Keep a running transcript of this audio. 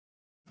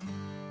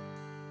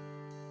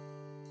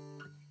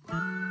All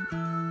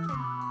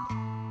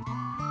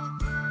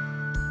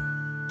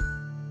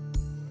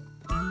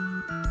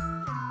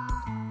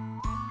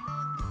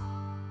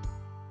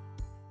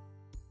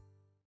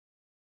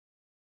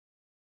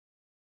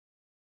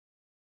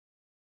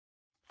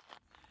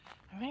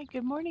right,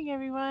 good morning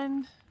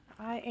everyone.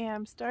 I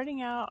am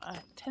starting out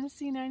at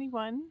Tennessee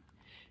 91.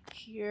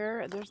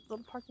 Here, there's a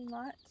little parking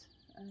lot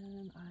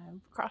and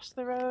I've crossed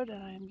the road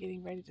and I'm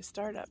getting ready to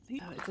start up.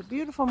 It's a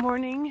beautiful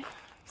morning.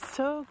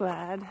 So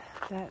glad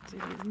that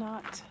it is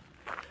not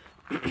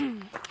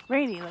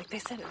rainy like they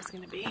said it was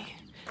going to be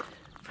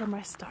for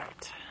my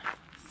start.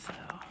 So,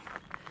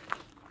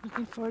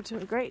 looking forward to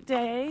a great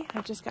day.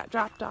 I just got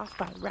dropped off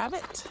by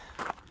Rabbit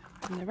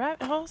in the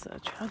rabbit hole, so the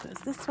trail goes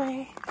this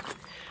way.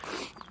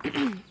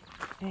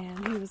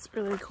 And he was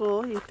really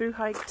cool. He thru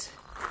hiked,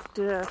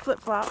 did a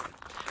flip-flop,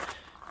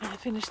 and I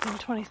finished in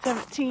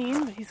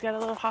 2017, but he's got a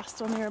little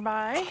hostel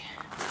nearby.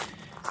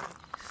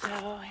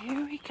 So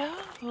here we go.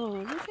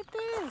 Look at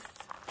this.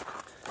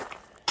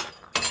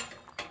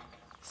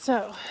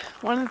 So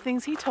one of the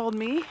things he told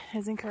me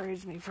has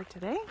encouraged me for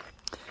today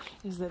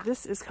is that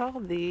this is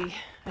called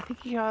I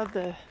think he called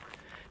the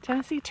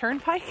Tennessee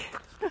Turnpike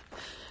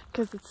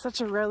because it's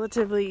such a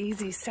relatively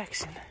easy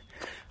section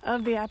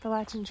of the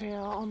Appalachian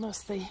Trail,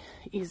 almost the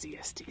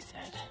easiest, he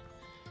said.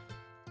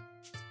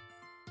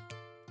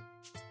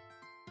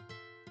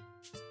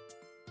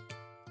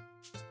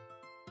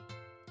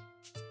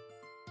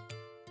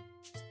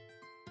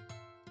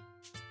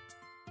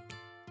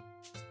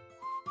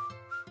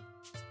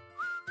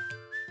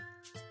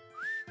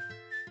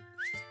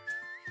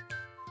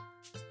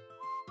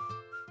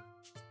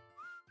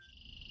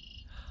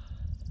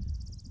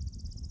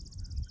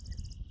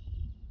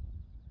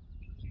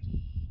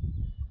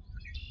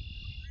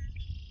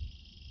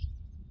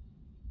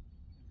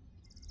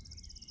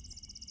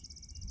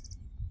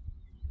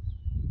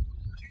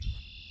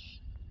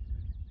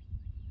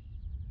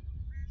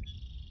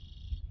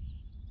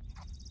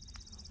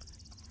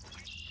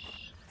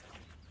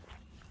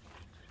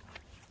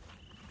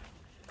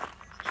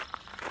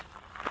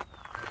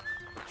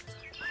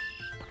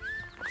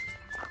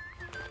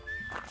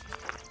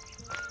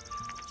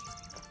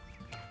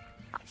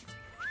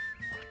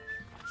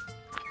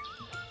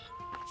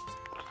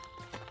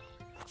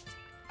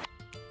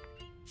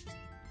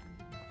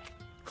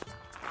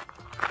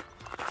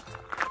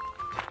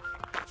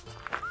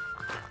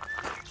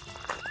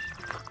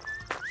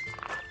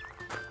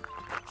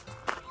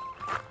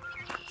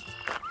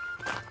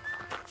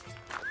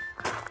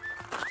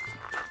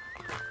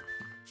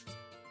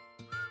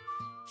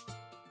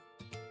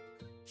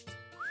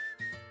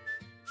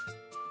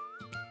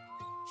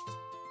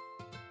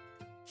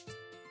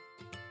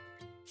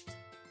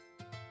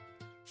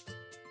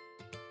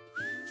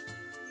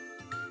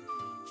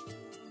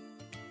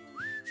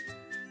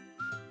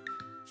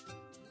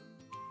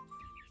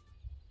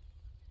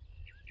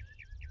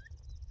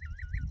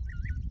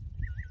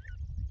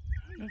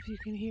 I don't know if you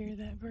can hear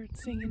that bird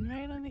singing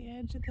right on the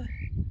edge of the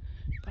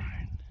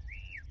barn.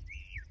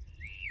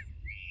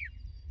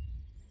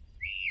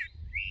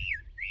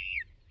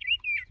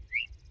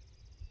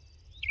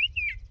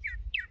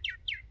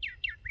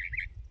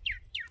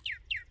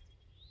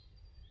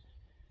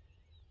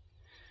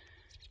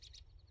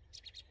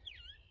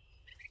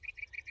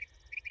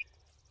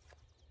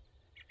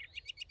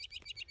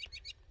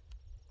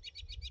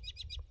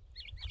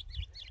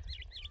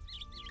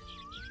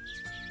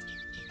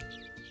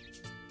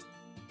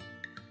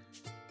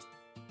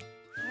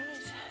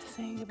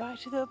 Saying goodbye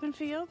to the open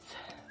fields.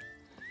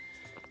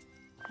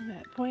 I'm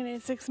at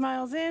 0.86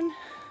 miles in.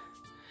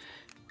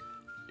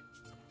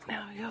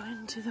 Now we go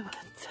into the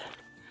woods.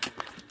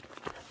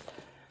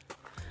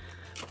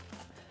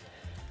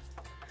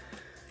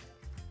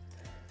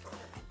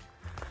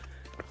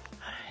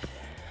 Alright.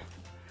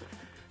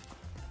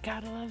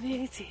 Gotta love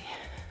the AT.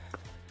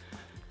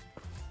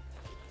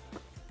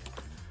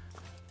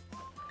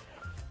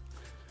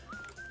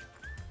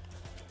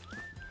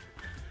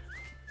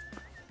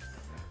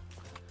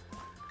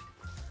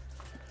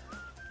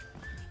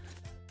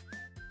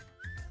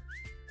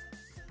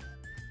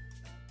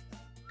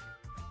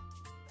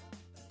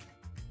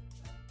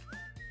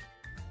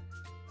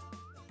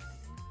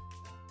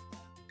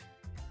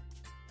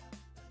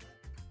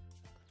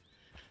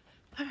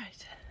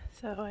 Alright,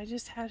 so I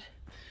just had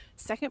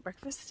second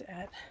breakfast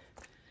at,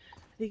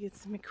 I think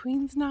it's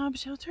McQueen's Knob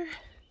Shelter,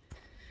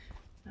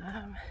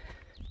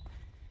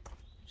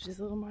 which is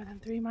a little more than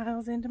 3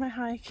 miles into my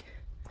hike,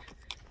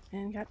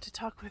 and got to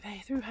talk with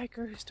a thru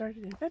hiker who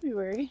started in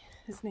February.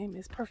 His name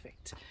is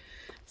Perfect,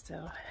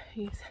 so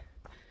he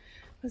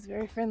was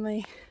very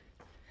friendly.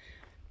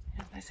 It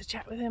was nice to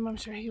chat with him. I'm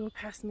sure he will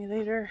pass me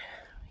later.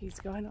 He's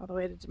going all the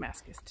way to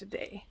Damascus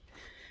today,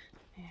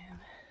 and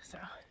so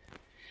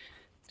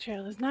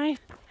trail is nice.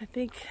 I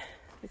think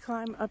the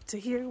climb up to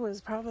here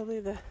was probably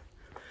the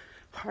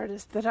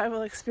hardest that I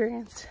will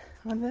experience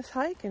on this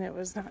hike, and it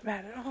was not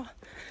bad at all.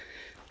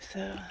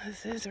 So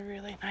this is a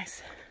really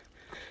nice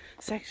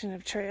section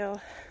of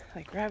trail.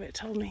 Like Rabbit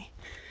told me,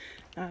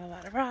 not a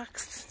lot of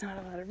rocks, not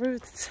a lot of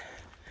roots.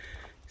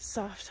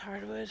 soft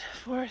hardwood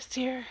forest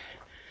here.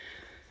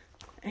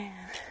 And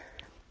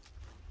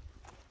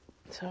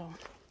so,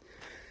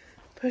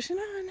 pushing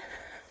on.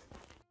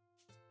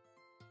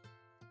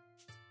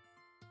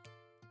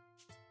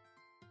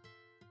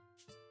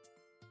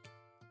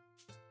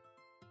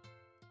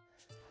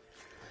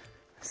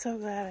 So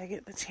glad I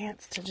get the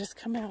chance to just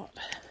come out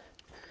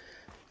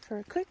for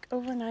a quick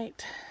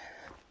overnight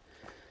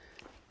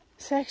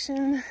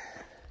section.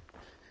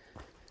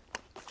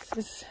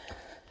 This is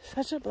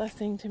such a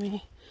blessing to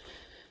me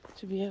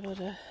to be able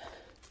to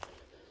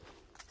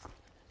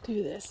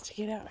do this, to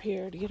get out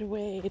here, to get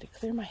away, to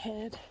clear my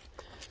head.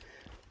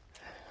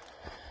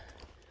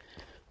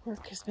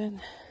 Work has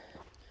been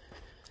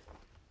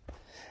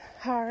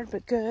hard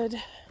but good,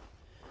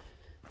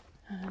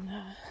 and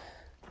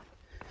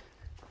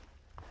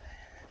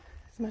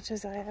as much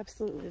as I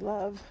absolutely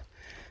love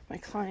my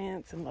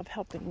clients and love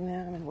helping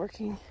them and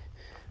working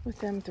with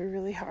them through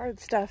really hard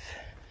stuff,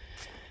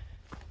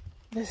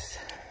 this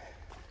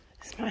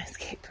is my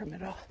escape from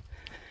it all.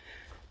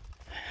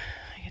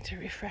 I get to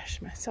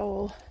refresh my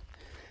soul,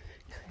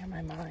 clear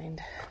my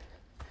mind,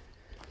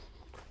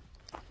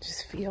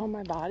 just feel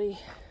my body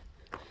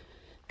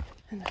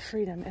and the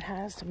freedom it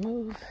has to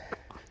move,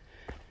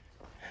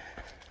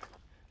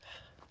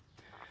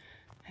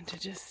 and to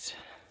just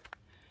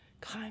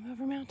climb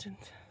over mountains.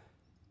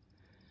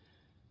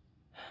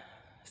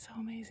 So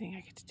amazing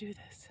I get to do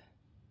this.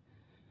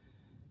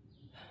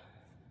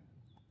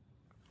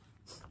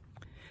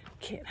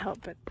 Can't help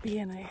but be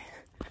in a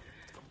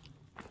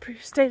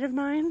state of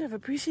mind of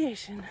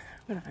appreciation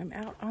when I'm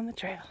out on the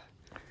trail.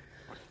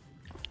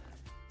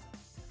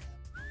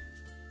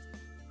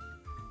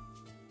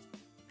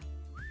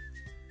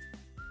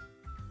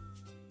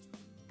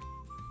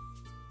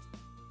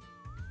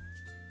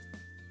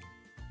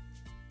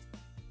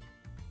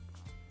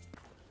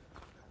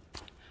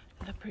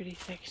 A pretty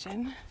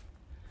section.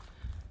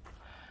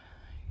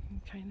 You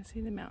can kind of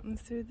see the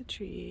mountains through the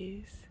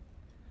trees.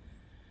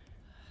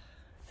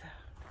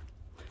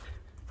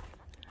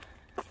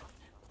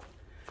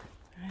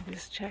 I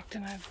just checked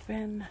and I've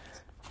been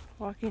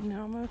walking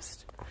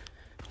almost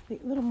a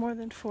little more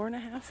than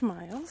 4.5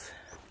 miles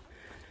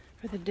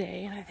for the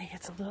day, and I think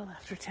it's a little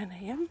after 10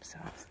 a.m. so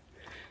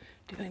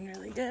doing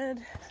really good.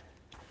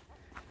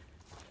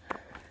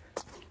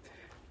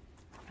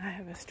 I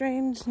have a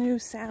strange new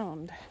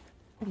sound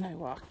when I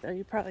walk, though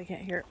you probably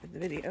can't hear it with the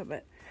video,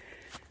 but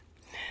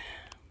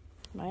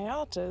my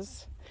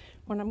altas,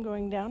 when I'm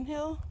going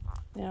downhill,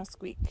 now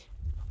squeak.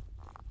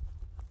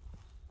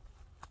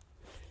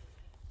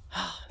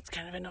 It's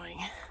kind of annoying.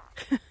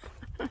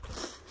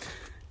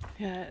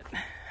 Yet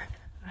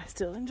I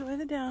still enjoy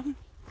the down.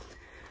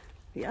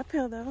 The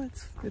uphill, though,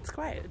 it's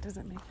quiet. It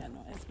doesn't make that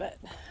noise, but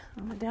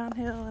on the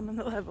downhill and on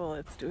the level,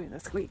 it's doing a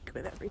squeak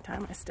with every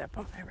time I step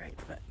on my right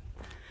foot.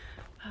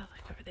 Oh,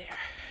 look over there.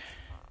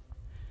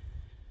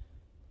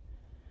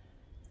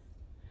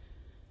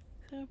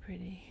 So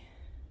pretty.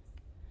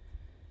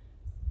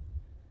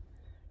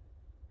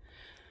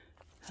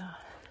 So,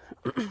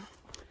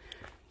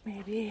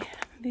 maybe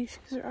these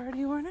shoes are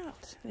already worn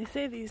out. They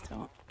say these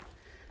don't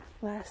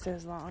last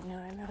as long,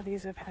 and I know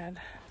these have had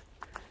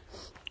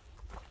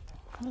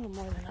a little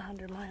more than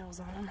 100 miles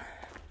on them,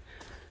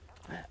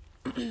 but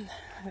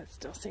that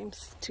still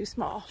seems too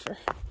small for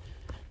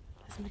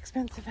as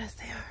expensive as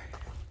they are.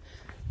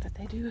 But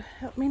they do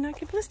help me not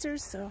get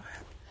blisters, so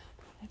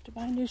I have to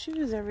buy new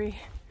shoes every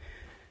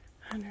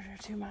 100 or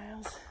 2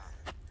 miles.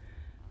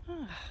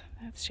 Ah,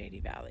 that's Shady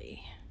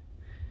Valley.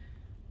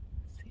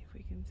 Let's see if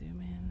we can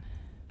zoom in.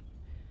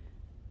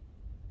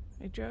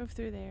 I drove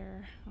through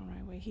there on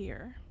my way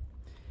here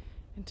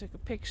and took a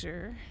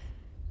picture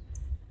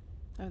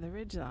of the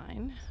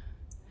ridgeline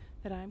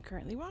that I'm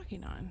currently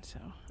walking on. So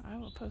I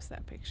will post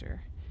that picture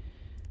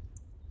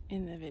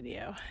in the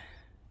video.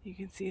 You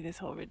can see this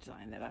whole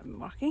ridgeline that I'm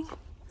walking.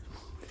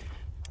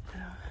 So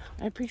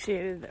I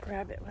appreciated that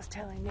Rabbit was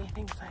telling me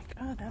things like,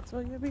 oh, that's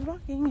where you'll be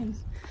walking, and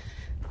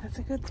that's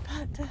a good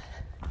spot to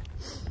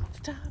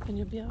stop, and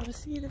you'll be able to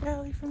see the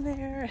valley from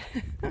there.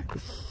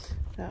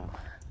 So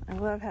I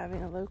love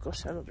having a local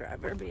shuttle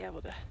driver be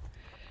able to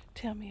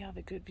tell me all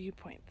the good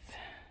viewpoints.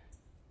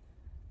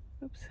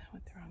 Oops, I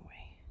went the wrong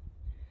way.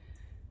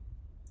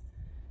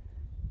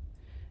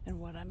 And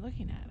what I'm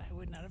looking at, I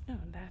would not have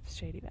known. That's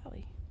Shady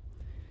Valley.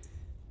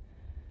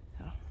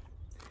 So,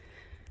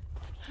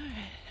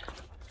 alright.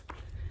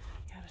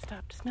 Gotta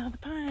stop to smell the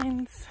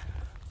pines.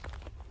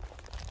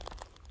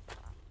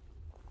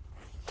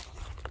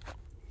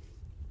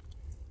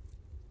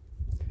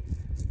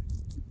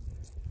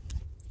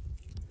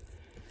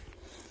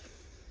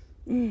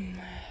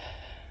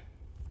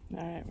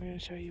 Alright, we're going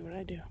to show you what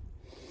I do.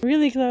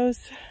 Really close.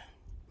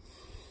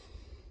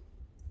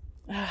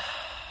 Ah,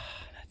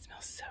 that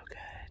smells so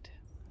good.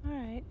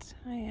 Alright,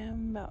 I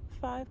am about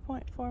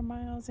 5.4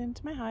 miles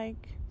into my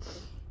hike.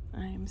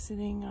 I am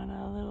sitting on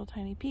a little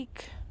tiny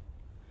peak.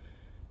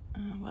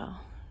 Well,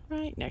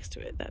 right next to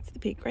it. That's the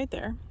peak right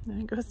there.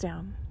 And it goes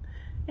down.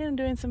 And I'm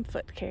doing some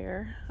foot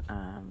care.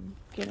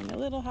 Getting a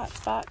little hot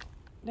spot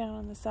down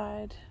on the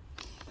side.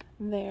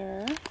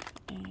 there,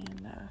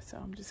 and so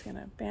I'm just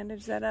gonna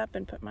bandage that up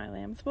and put my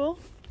lamb's wool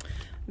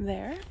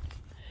there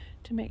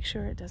to make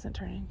sure it doesn't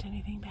turn into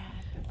anything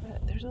bad.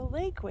 But there's a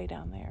lake way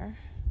down there.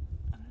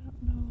 I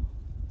don't know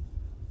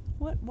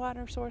what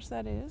water source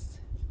that is,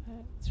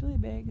 but it's really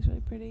big, it's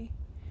really pretty.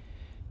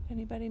 If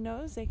anybody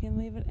knows, they can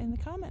leave it in the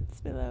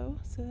comments below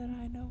so that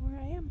I know where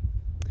I am.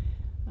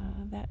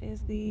 That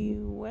is the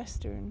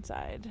western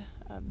side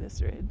of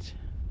this ridge.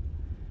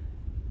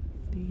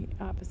 The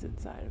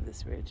opposite side of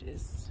this ridge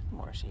is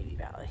more Shady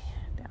Valley,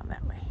 down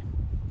that way.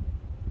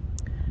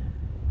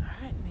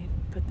 Alright, need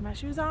to put my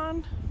shoes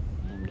on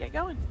and get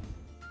going.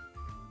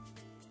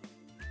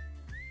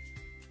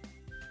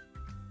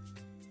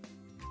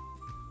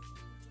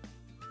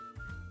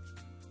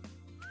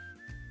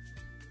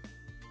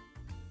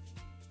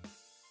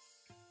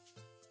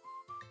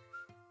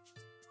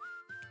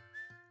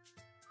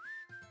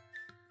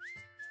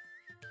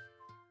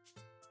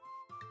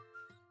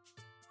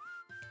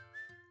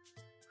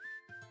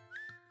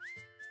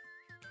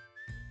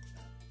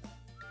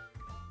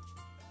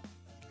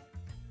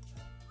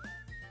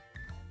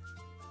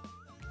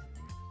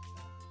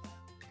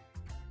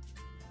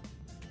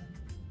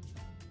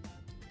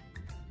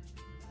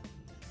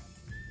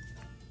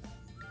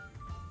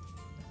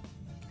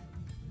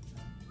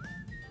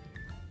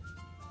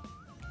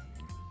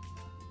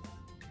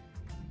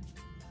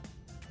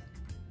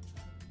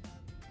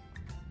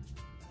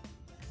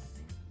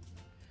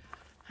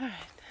 Alright,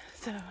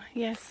 so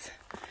yes,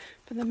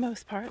 for the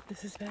most part,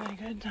 this has been a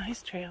good,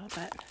 nice trail,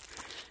 but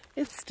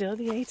it's still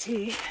the AT.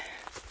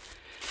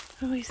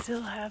 We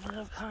still have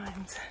little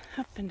climbs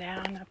up and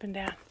down, up and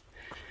down.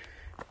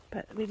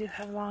 But we do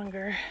have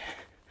longer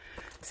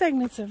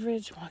segments of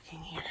ridge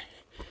walking here.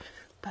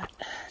 But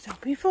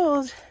don't be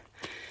fooled,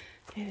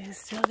 it is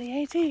still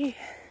the AT,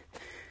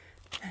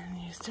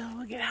 and you still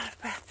will get out of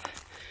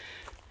breath.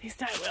 At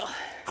least I will.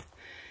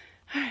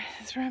 Alright,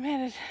 that's where I'm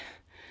headed.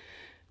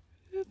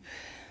 Oop.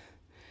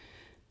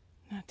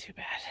 Not too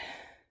bad.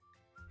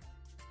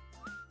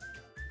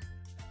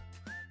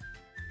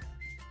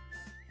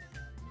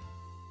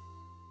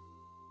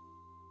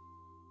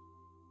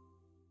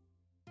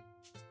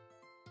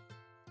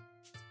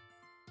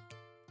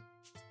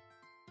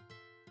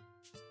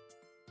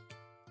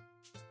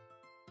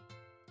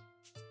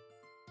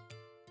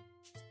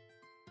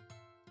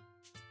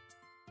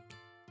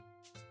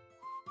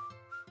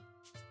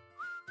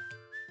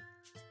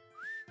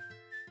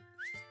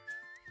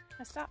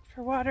 I stopped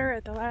for water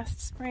at the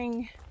last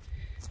spring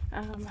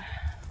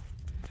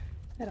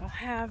that I'll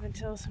have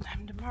until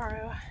sometime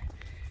tomorrow,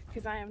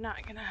 because I am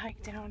not going to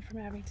hike down from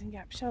Abington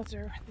Gap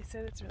Shelter. They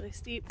said it's really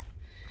steep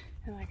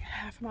and like a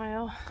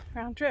half-mile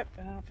round trip,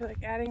 and I don't feel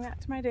like adding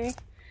that to my day.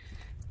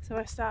 So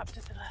I stopped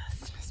at the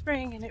last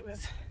spring and it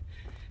was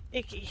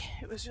icky.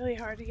 It was really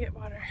hard to get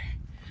water.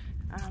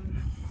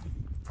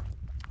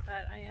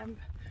 But I am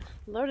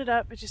loaded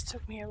up. It just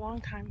took me a long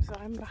time, so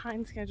I'm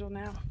behind schedule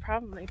now,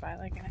 probably by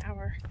like an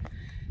hour.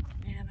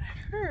 And I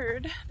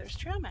heard there's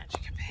trail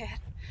magic up ahead,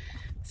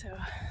 so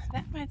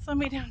that might slow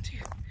me down too.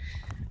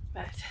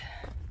 But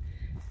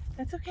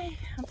that's okay.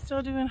 I'm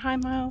still doing high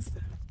miles,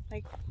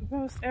 like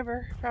most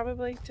ever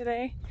probably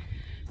today.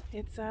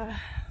 It's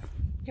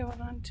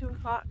going on 2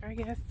 o'clock, I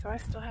guess, so I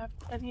still have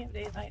plenty of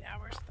daylight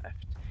hours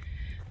left.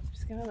 I'm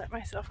just gonna let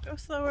myself go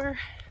slower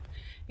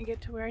and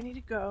get to where I need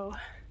to go,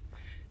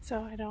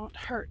 so I don't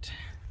hurt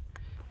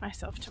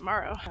myself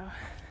tomorrow. So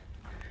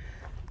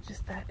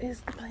just that is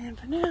the plan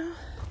for now.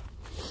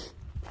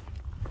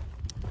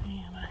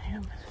 And I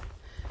am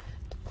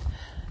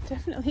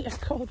definitely a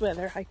cold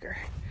weather hiker.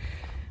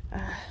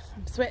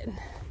 I'm sweating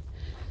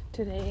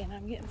today and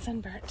I'm getting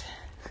sunburnt.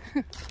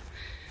 But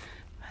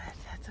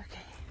that's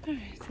okay.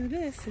 Alright, so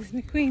this is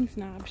McQueen's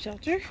Knob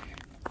Shelter.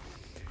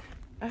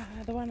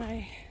 The one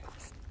I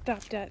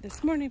stopped at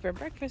this morning for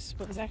breakfast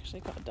was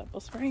actually called Double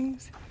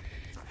Springs.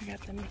 I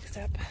got them mixed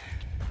up.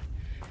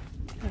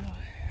 So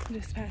I'm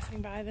just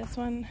passing by this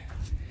one.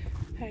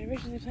 I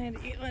originally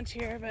planned to eat lunch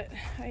here, but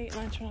I ate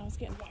lunch when I was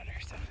getting water,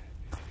 so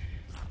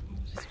we'll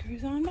just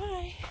cruise on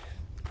by.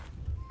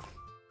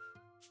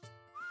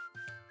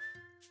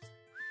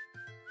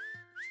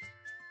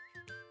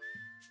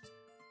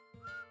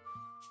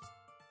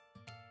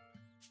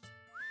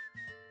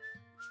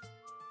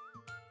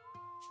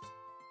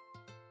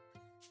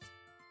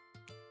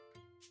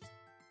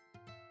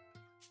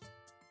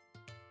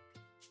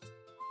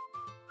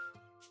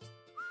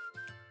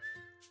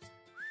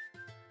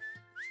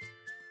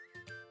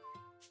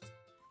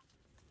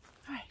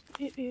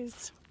 It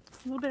is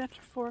a little bit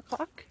after 4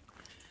 o'clock.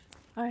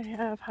 I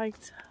have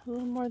hiked a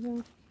little more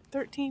than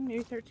 13,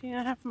 maybe 13 and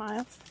a half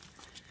miles.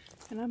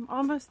 And I'm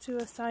almost to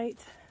a site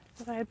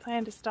that I had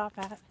planned to stop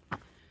at.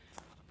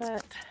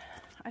 But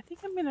I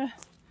think I'm gonna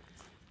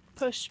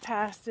push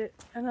past it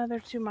another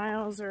 2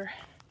 miles, or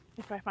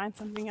if I find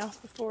something else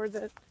before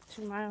the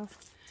 2 miles,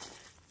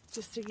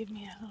 just to give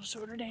me a little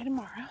shorter day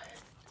tomorrow.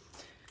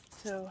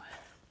 So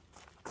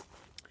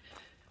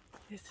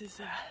this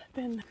has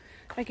been,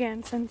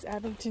 again, since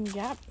Abington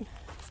Gap,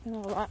 it's been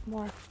a lot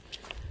more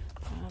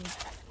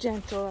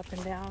gentle up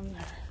and down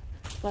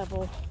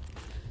level.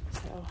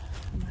 So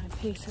my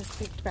pace has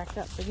picked back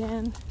up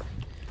again.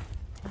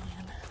 And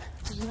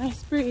there's a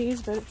nice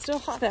breeze, but it's still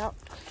hot out.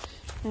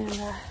 And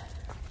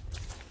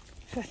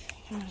I'm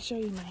going to show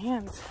you my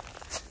hands.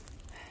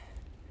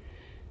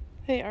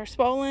 They are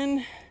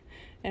swollen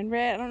and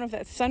red. I don't know if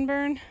that's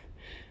sunburn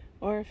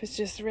or if it's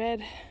just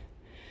red.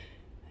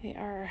 They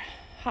are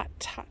hot,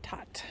 hot,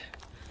 hot.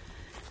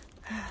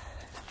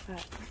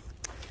 But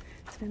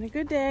it's been a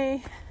good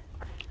day.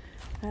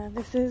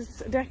 This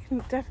is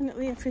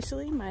definitely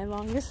officially my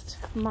longest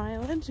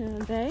mileage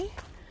in a day.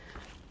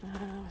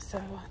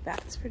 So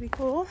that's pretty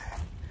cool.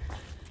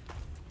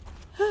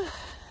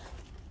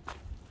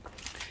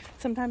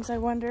 Sometimes I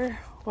wonder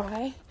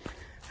why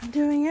I'm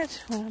doing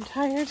it when I'm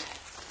tired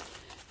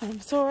and I'm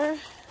sore,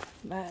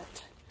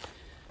 but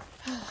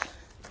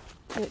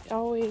it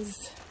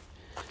always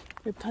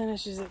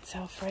replenishes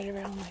itself right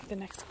around like the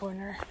next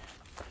corner.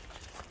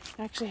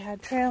 I actually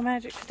had trail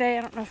magic today.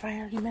 I don't know if I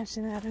already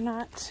mentioned that or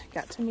not.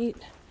 Got to meet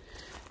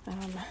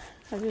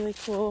a really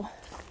cool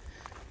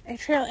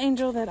trail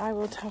angel that I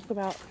will talk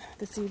about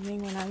this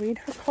evening when I read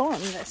her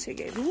poem that she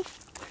gave me.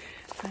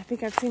 I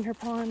think I've seen her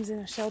poems in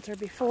a shelter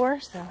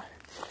before, so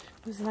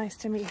it was nice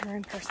to meet her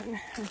in person.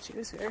 And she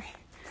was very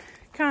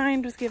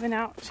kind, was giving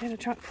out, she had a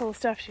trunk full of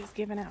stuff. She was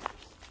giving out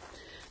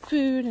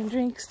food and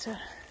drinks to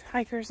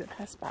hikers that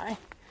pass by.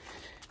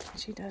 And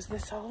she does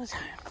this all the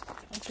time. So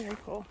it's very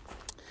cool.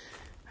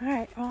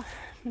 Alright, well,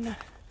 I'm gonna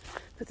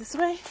put this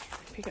away,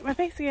 pick up my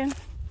pace again.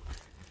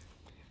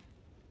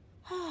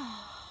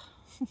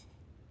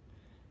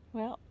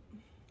 Well,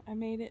 I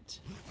made it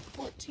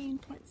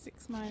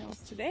 14.6 miles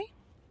today.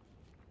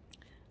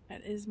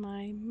 That is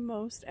my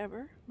most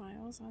ever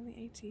miles on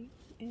the AT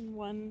in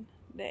one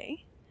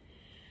day.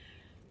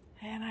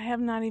 And I have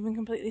not even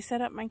completely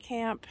set up my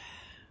camp,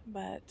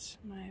 but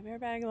my bear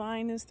bag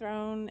line is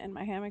thrown and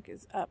my hammock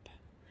is up.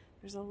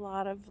 There's a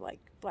lot of like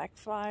black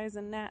flies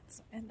and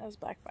gnats, and those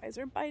black flies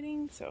are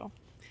biting, so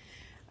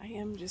I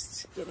am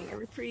just getting a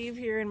reprieve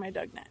here in my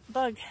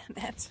bug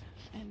net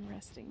and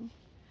resting.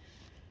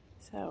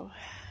 So,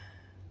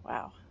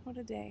 wow, what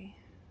a day.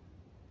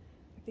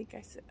 I think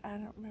I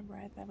don't remember,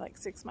 I have like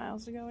 6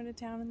 miles to go into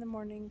town in the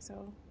morning, so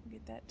I'll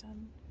get that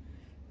done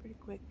pretty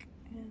quick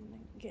and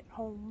get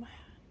home,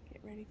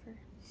 get ready for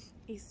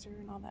Easter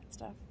and all that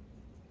stuff.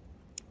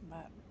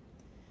 But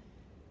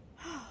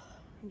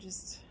I'm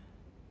just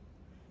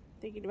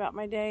thinking about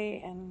my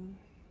day, and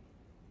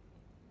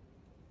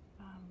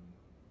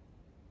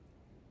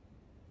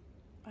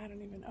I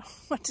don't even know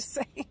what to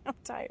say. I'm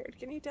tired.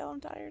 Can you tell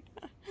I'm tired?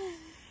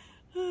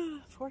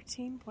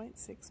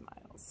 14.6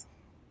 miles.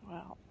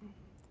 Wow.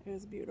 It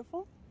was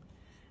beautiful.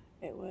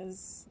 It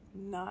was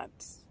not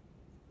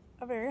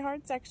a very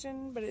hard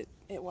section, but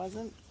it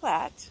wasn't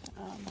flat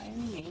by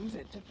any means.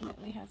 It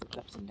definitely has its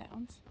ups and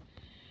downs.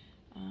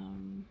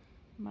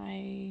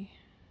 My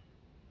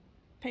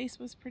pace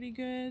was pretty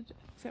good,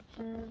 except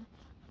for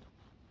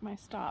my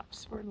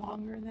stops were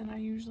longer than I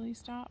usually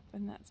stop,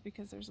 and that's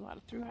because there's a lot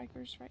of thru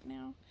hikers right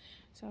now.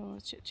 So I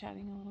was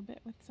chit-chatting a little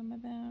bit with some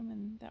of them,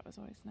 and that was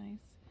always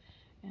nice.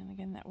 And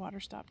again, that water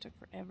stop took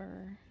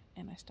forever,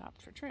 and I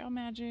stopped for trail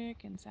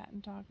magic and sat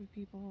and talked with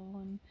people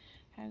and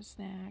had a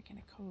snack and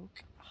a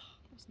Coke. Oh,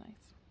 it was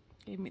nice.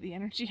 Gave me the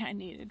energy I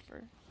needed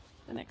for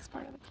the next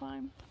part of the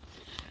climb.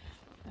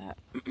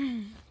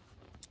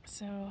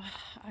 So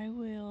I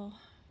will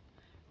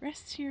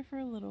rest here for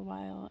a little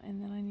while,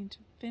 and then I need to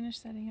finish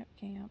setting up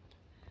camp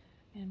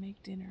and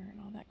make dinner and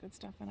all that good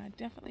stuff. And I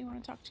definitely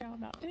want to talk to y'all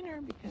about dinner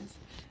because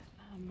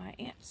my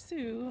Aunt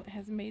Sue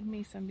has made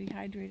me some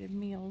dehydrated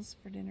meals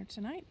for dinner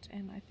tonight,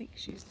 and I think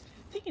she's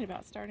thinking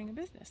about starting a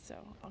business, so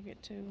I'll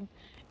get to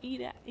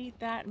eat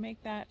that,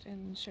 make that,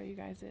 and show you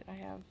guys it. I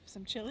have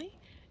some chili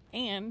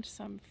and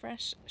some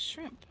fresh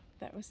shrimp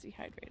that was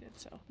dehydrated,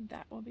 so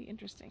that will be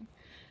interesting.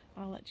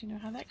 I'll let you know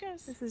how that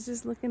goes. This is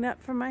just looking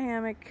up from my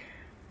hammock.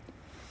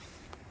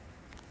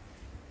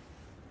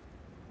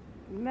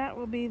 And that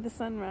will be the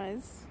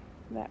sunrise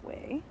that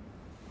way.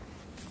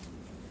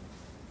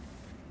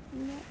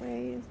 And that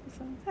way is the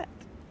sunset.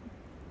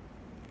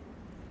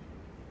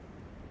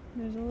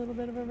 There's a little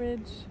bit of a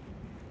ridge.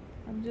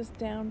 I'm just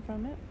down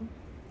from it.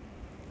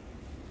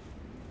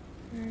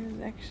 There's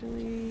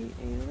actually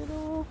a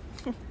little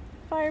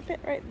fire pit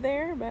right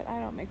there, but I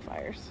don't make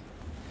fires.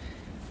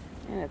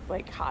 And it's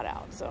like hot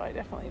out, so I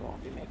definitely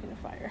won't be making a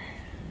fire.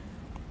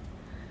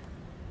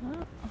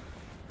 Oh,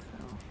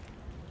 so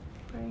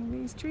praying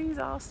these trees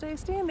all stay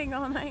standing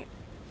all night.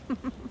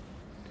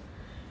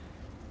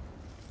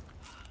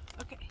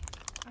 Okay,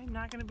 I'm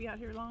not gonna be out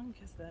here long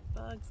because the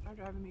bugs are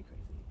driving me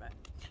crazy, but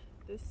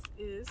this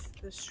is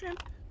the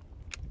shrimp.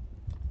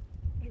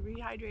 It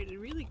rehydrated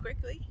really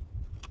quickly.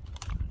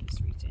 I'll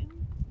just reach in.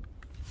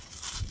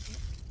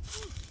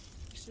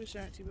 I should have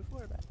shown it to you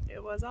before, but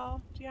it was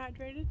all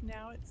dehydrated.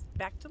 Now it's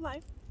back to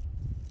life.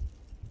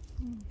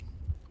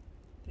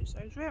 Tastes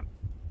like shrimp.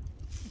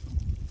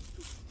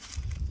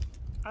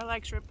 I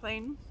like shrimp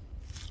plain,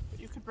 but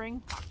you could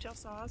bring cocktail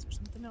sauce or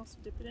something else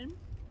to dip it in.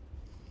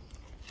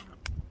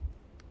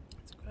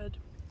 It's good.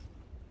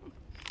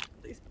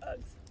 these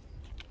bugs.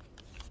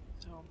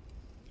 So,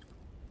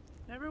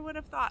 never would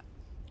have thought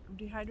of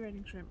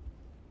dehydrating shrimp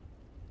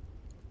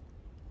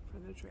for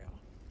the trail.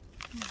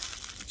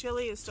 The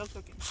chili is still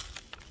cooking.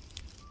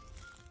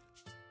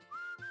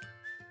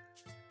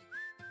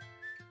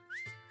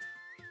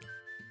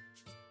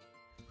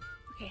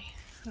 Okay,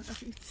 I don't know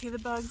if you can see the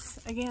bugs.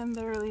 Again,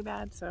 they're really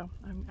bad, so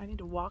I need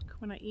to walk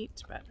when I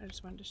eat, but I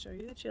just wanted to show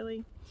you the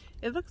chili.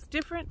 It looks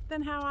different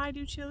than how I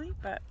do chili,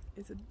 but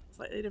it's a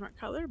slightly different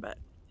color, but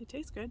it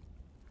tastes good.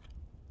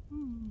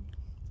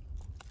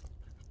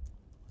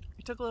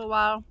 It took a little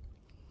while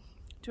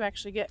to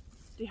actually get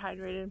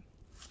dehydrated,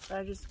 but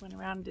I just went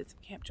around and did some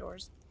camp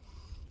chores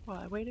while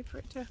I waited for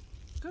it to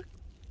cook,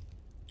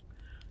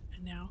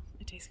 and now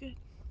it tastes good.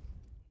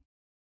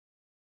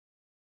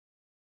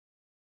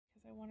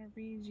 Because I want to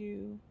read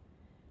you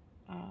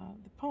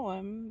the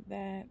poem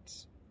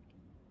that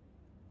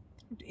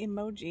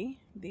Emoji,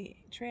 the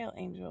trail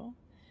angel,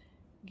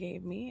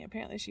 gave me.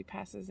 Apparently she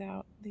passes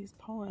out these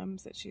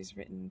poems that she's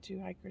written to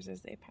hikers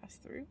as they pass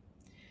through,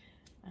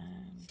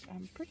 and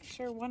I'm pretty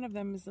sure one of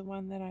them is the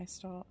one that I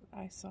saw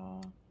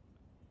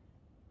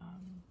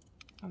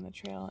on the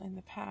trail in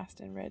the past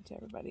and read to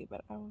everybody,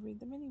 but I will read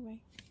them anyway.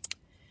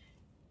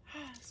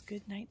 It's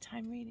good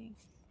nighttime reading.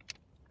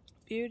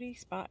 Beauty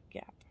Spot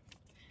Gap.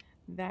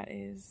 That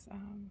is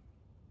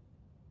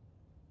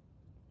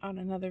on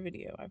another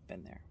video. I've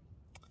been there.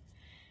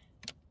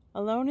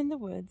 Alone in the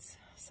woods,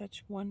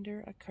 such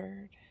wonder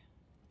occurred.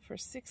 For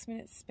 6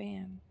 minutes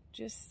span,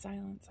 just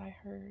silence I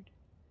heard.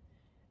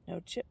 No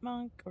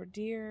chipmunk or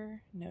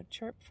deer, no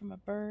chirp from a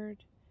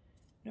bird,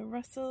 no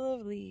rustle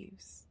of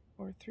leaves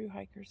or through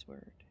hiker's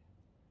word.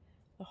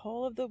 The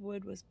whole of the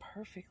wood was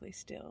perfectly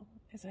still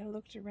as I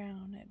looked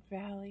around at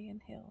valley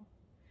and hill.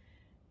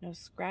 No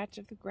scratch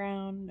of the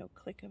ground, no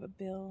click of a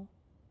bill,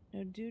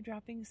 no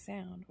dew-dropping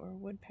sound or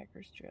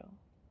woodpecker's drill.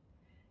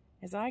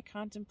 As I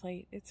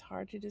contemplate, it's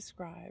hard to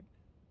describe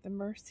the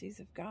mercies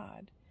of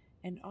God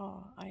and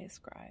awe I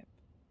ascribe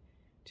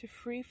to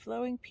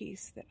free-flowing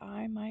peace that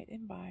I might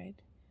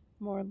imbibe.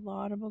 More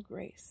laudable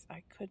grace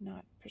I could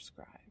not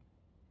prescribe.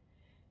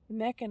 The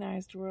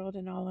mechanized world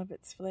in all of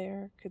its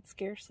flair could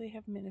scarcely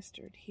have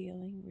ministered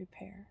healing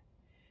repair.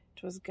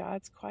 'Twas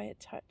God's quiet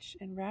touch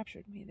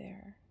enraptured me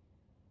there.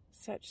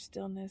 Such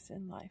stillness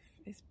in life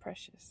is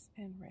precious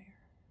and rare.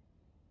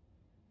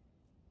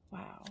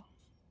 Wow.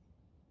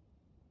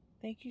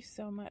 Thank you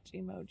so much,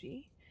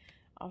 Emoji,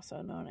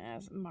 also known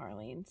as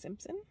Marlene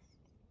Simpson.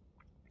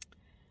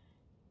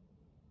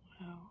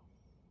 Wow,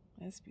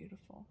 that's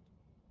beautiful.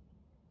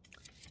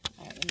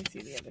 All right, let me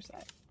see the other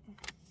side.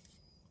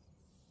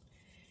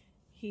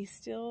 He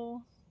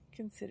still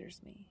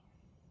considers me.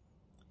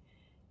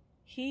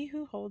 He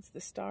who holds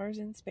the stars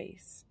in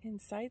space,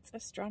 incites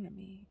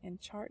astronomy,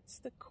 and charts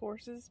the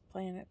courses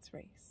planets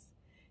race,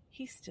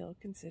 he still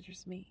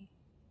considers me.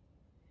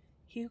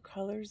 He who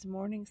colors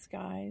morning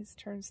skies,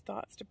 turns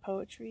thoughts to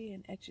poetry,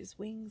 and etches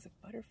wings of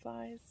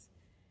butterflies,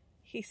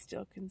 he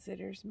still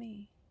considers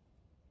me.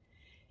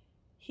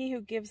 He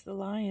who gives the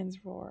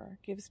lion's roar,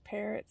 gives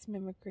parrots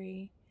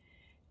mimicry,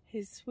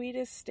 his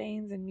sweetest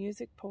stains in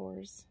music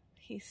pours,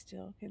 he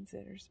still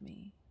considers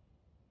me.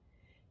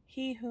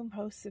 He whom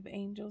hosts of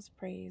angels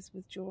praise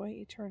with joy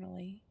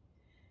eternally,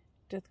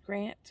 doth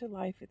grant to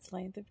life its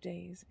length of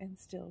days, and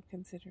still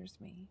considers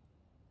me.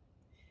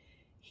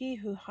 He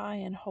who high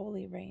and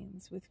holy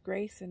reigns with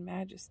grace and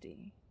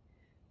majesty,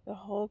 the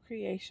whole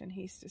creation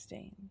he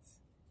sustains,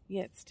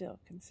 yet still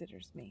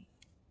considers me.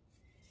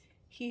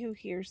 He who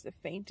hears the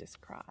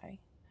faintest cry,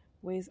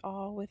 weighs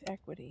all with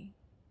equity,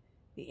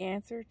 the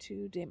answer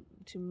to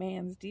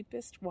man's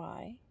deepest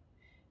why,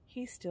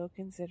 he still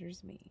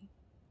considers me.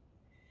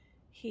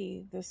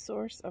 He, the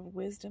source of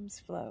wisdom's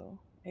flow,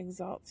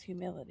 exalts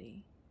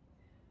humility,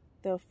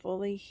 though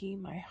fully he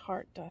my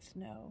heart doth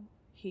know,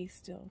 he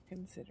still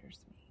considers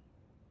me.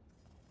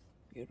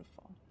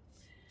 Beautiful.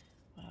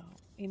 Wow.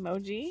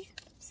 Emoji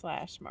 /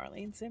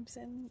 Marlene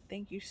Simpson,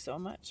 thank you so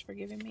much for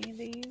giving me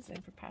these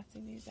and for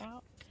passing these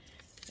out.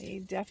 They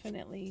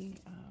definitely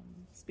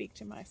speak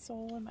to my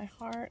soul and my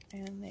heart,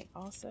 and they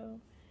also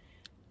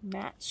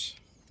match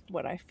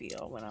what I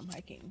feel when I'm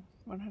hiking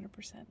 100%.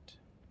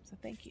 So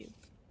thank you.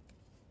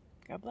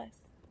 God bless.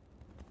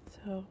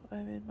 So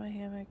I'm in my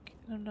hammock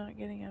and I'm not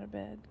getting out of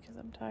bed because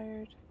I'm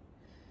tired.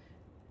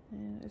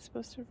 And it's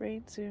supposed to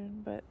rain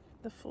soon, but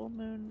the full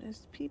moon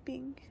is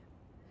peeping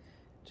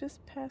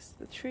just past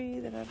the tree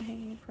that I'm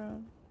hanging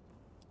from.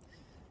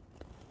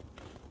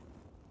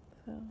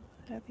 So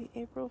happy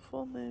April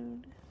full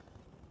moon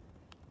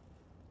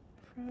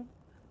from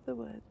the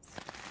woods.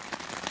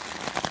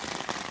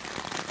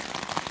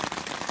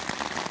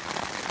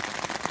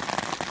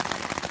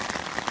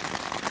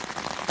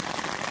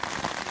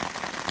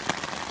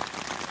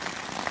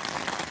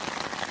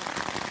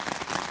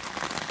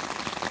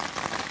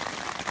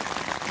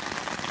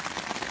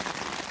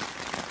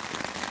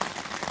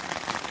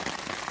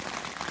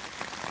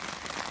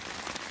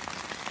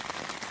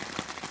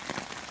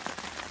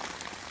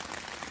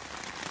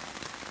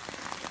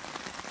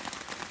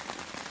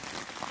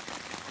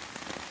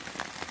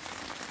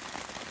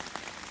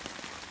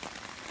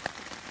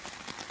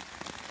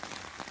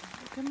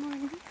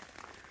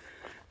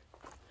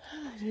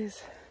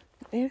 is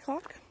 8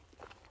 o'clock.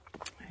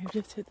 I've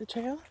just hit the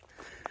trail,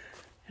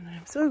 and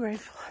I'm so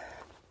grateful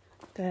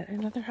that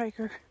another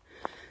hiker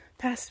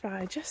passed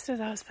by just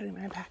as I was putting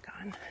my pack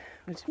on,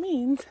 which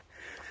means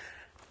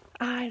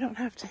I don't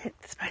have to hit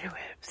the spider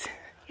webs.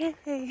 Yay!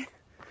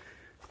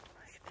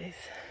 Look at this.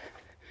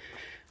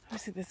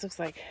 Obviously this looks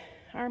like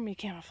army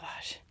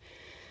camouflage.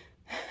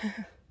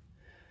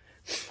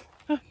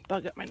 Oh,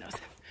 bug up my nose.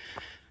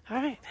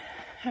 Alright,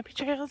 happy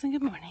trails and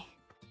good morning.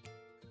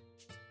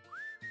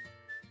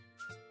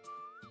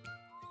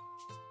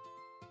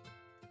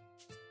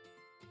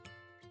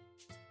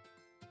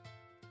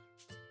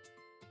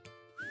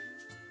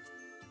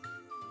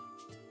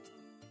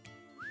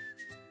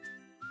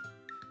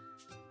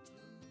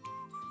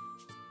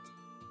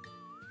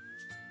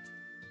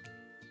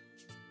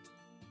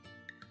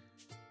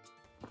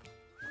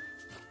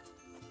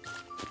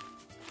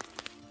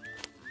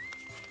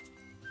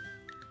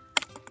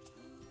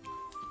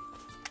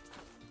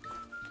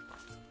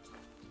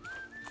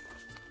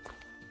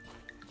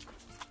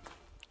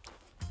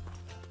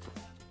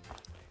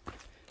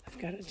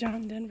 Got a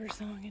John Denver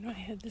song in my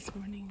head this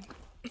morning.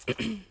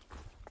 I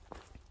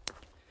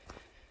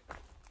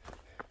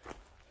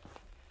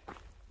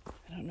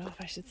don't know if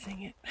I should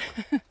sing it.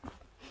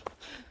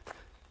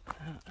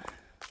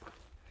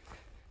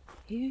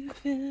 You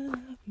fill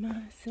up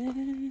my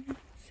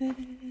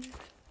senses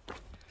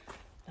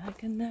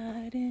like a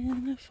night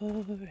in a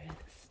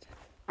forest,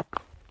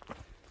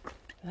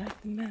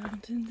 like the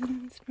mountains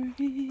in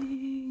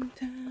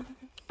springtime,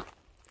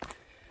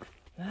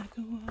 like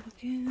a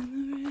walk in the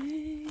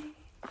rain,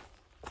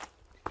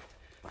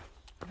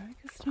 like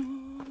a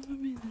storm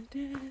in the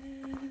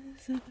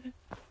desert,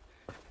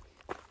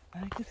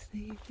 like a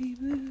sleepy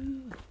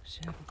blue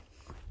ocean.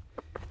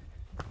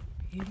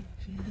 You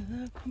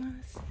fill up my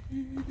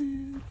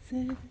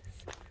senses,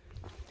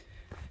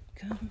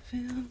 come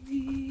fill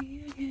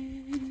me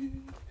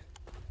again.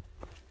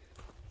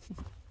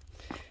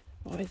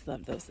 Always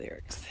love those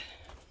lyrics.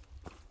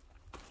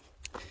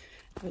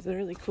 It was a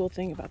really cool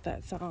thing about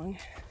that song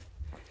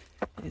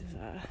is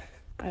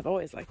I've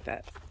always liked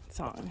that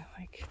song.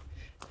 Like,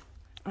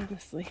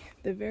 honestly,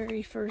 the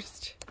very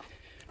first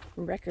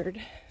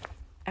record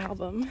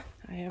album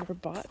I ever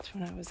bought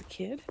when I was a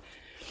kid,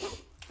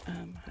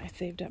 I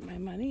saved up my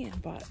money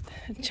and bought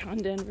John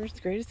Denver's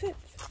Greatest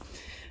Hits.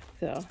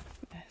 So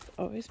it's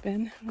always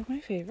been one of my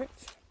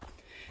favorites.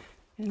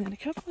 And then a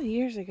couple of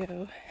years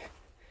ago,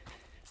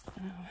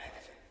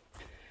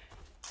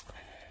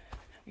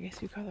 I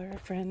guess you call her a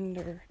friend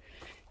or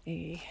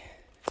a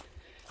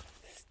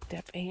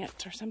step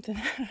aunt or something.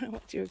 I don't know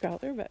what you would call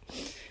her, but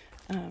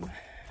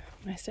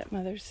my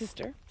stepmother's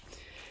sister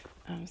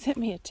sent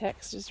me a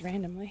text just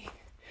randomly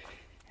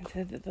and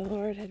said that the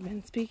Lord had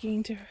been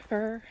speaking to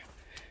her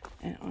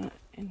and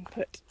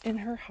put in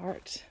her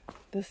heart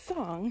the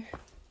song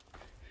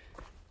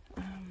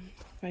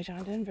by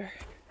John Denver.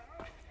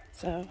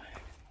 So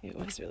it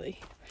was really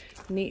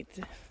neat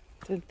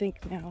to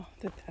think now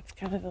that that's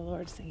kind of the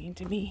Lord singing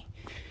to me,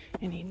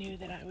 and he knew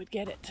that I would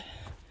get it.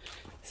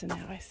 So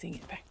now I sing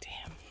it back to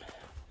him.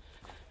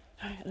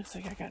 Alright, looks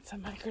like I got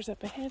some hikers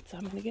up ahead, so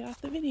I'm going to get off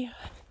the video.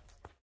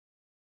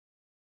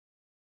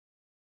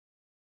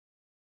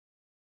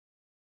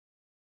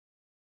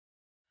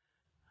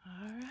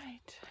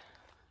 Alright.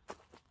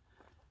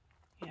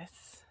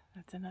 Yes,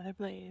 that's another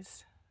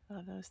blaze.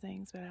 Love those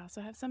things, but I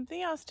also have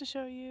something else to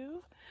show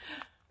you.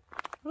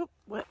 Oop,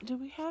 what do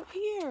we have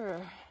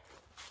here?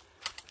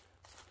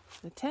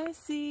 The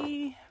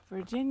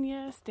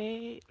Tennessee-Virginia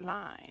state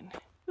line.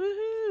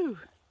 Woohoo!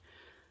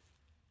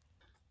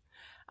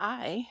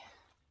 I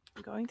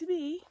am going to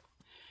be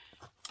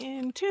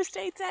in 2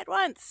 states at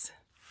once.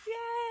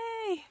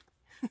 Yay!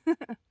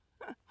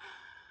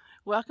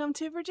 Welcome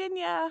to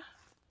Virginia.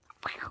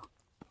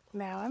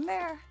 Now I'm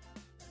there.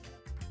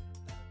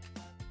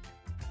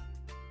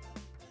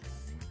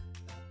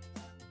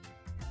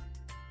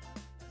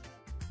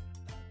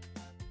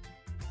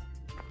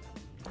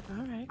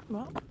 Alright,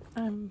 well,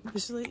 I'm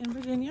officially in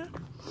Virginia,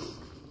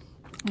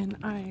 and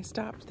I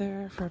stopped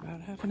there for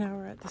about half an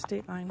hour at the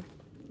state line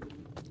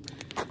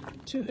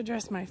to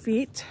address my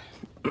feet.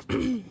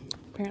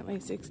 Apparently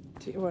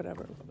 60 or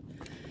whatever,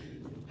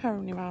 however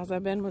many miles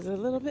I've been was a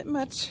little bit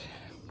much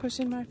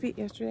pushing my feet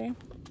yesterday.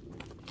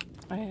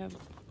 I have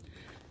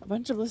a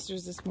bunch of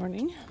blisters this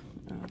morning,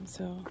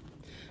 so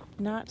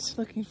not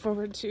looking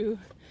forward to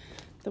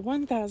the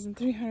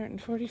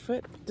 1,340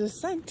 foot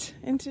descent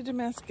into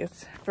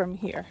Damascus from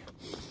here.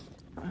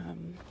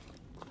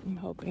 I'm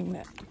hoping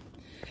that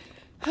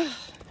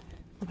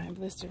my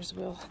blisters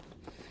will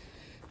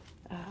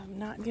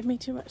not give me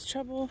too much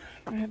trouble.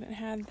 I haven't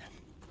had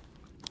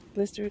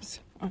blisters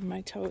on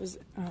my toes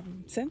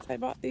since I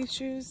bought these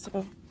shoes,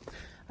 so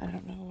I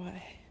don't know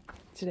why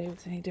today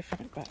was any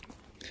different, but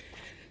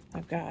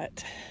I've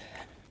got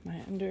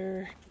my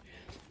under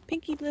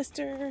pinky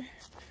blister,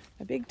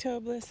 a big toe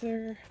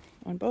blister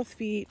on both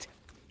feet,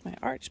 my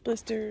arch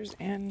blisters,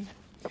 and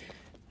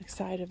the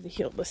side of the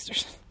heel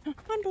blisters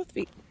on both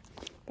feet,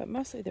 but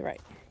mostly the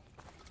right.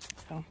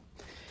 So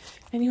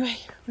Anyway,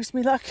 wish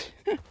me luck.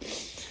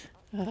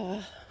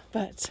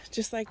 But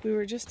just like we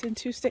were just in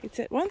 2 states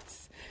at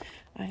once,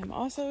 I am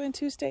also in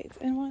 2 states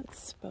at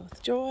once,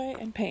 both joy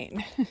and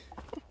pain.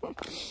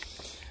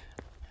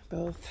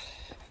 Both,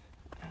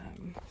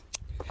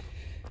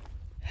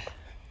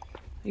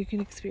 you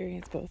can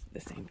experience both at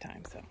the same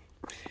time. So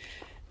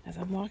as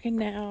I'm walking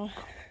now,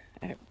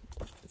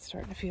 it's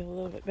starting to feel a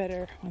little bit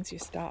better. Once you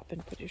stop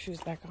and put your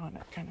shoes back on,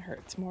 it kind of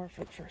hurts more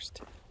for the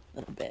first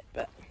little bit,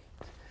 but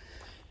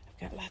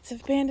I've got lots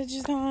of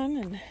bandages on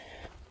and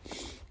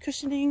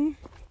cushioning.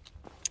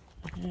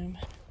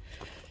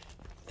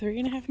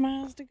 3.5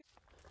 miles to go.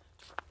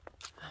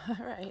 All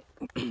right,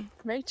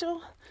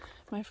 Rachel,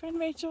 my friend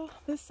Rachel,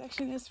 this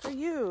section is for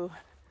you.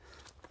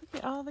 Look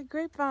at all the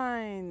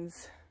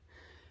grapevines.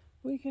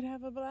 We could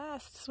have a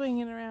blast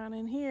swinging around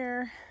in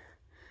here.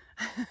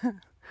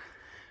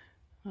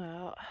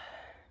 Well,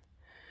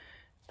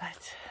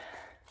 but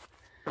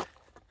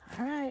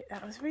all right,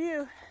 that was for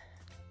you.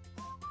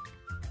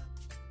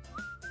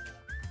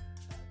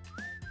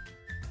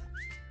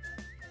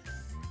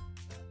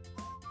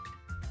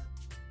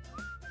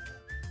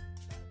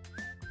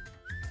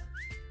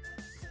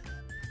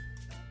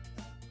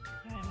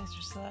 All right,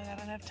 Mr. Slug, I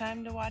don't have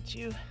time to watch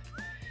you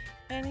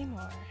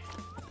anymore.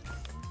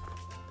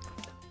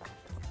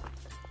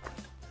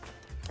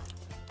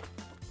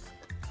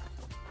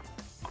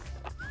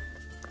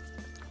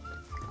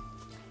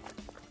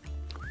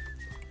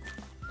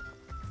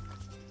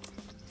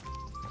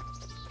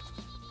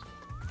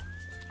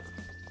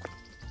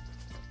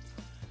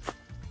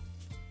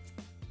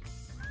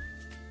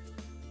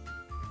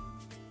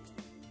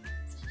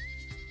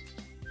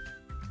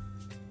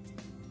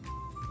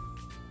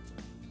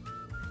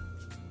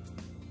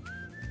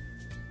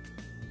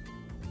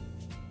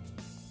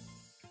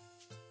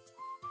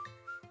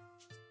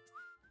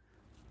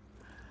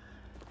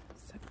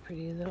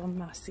 Pretty little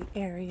mossy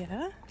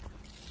area.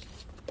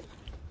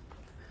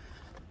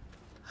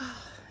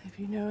 If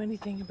you know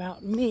anything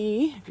about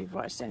me, if you've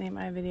watched any of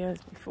my videos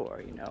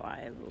before, you know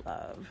I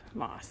love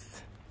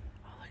moss.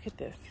 Oh, look at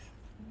this.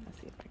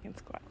 Let's see if I can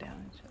squat down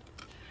and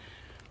show.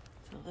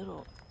 It's a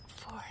little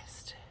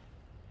forest.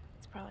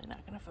 It's probably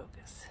not going to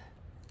focus.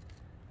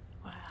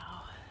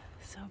 Wow,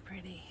 so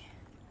pretty.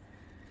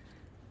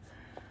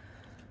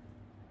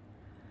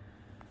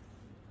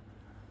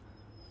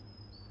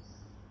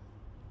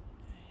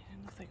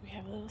 Looks like we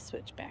have a little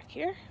switch back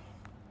here.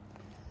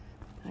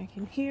 I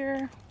can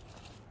hear,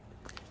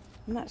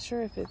 I'm not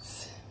sure if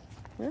it's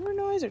river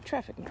noise or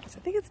traffic noise. I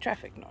think it's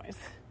traffic noise.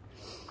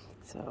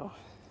 So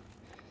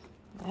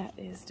that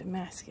is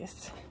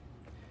Damascus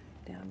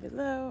down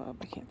below. Oh,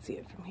 I can't see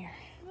it from here.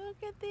 Look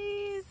at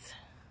these.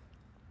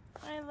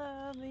 I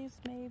love these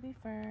baby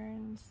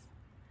ferns.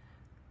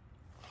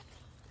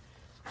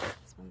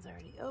 This one's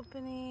already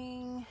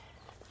opening.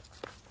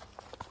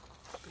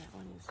 That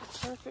one is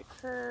the perfect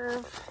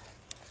curve.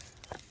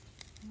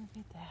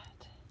 Look at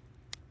that.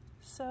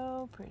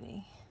 So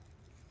pretty.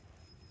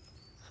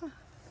 Huh.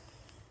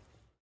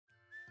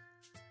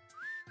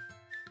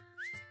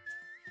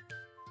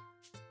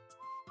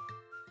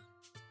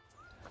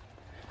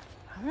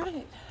 All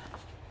right.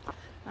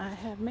 I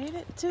have made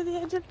it to the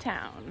edge of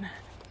town.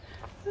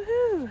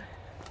 Woohoo!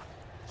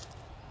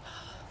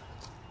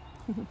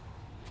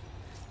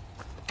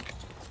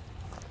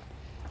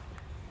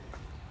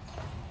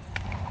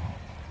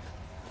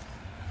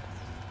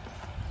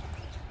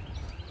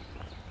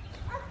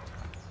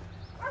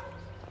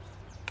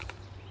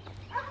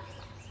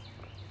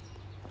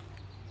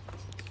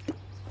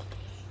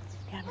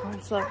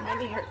 Going slow, my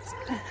knee hurts.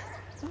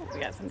 Oh, we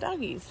got some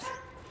doggies.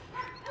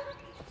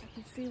 I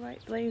can see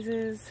white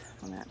blazes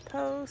on that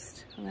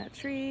post, on that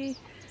tree,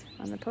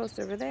 on the post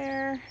over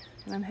there,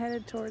 and I'm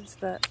headed towards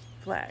the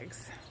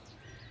flags.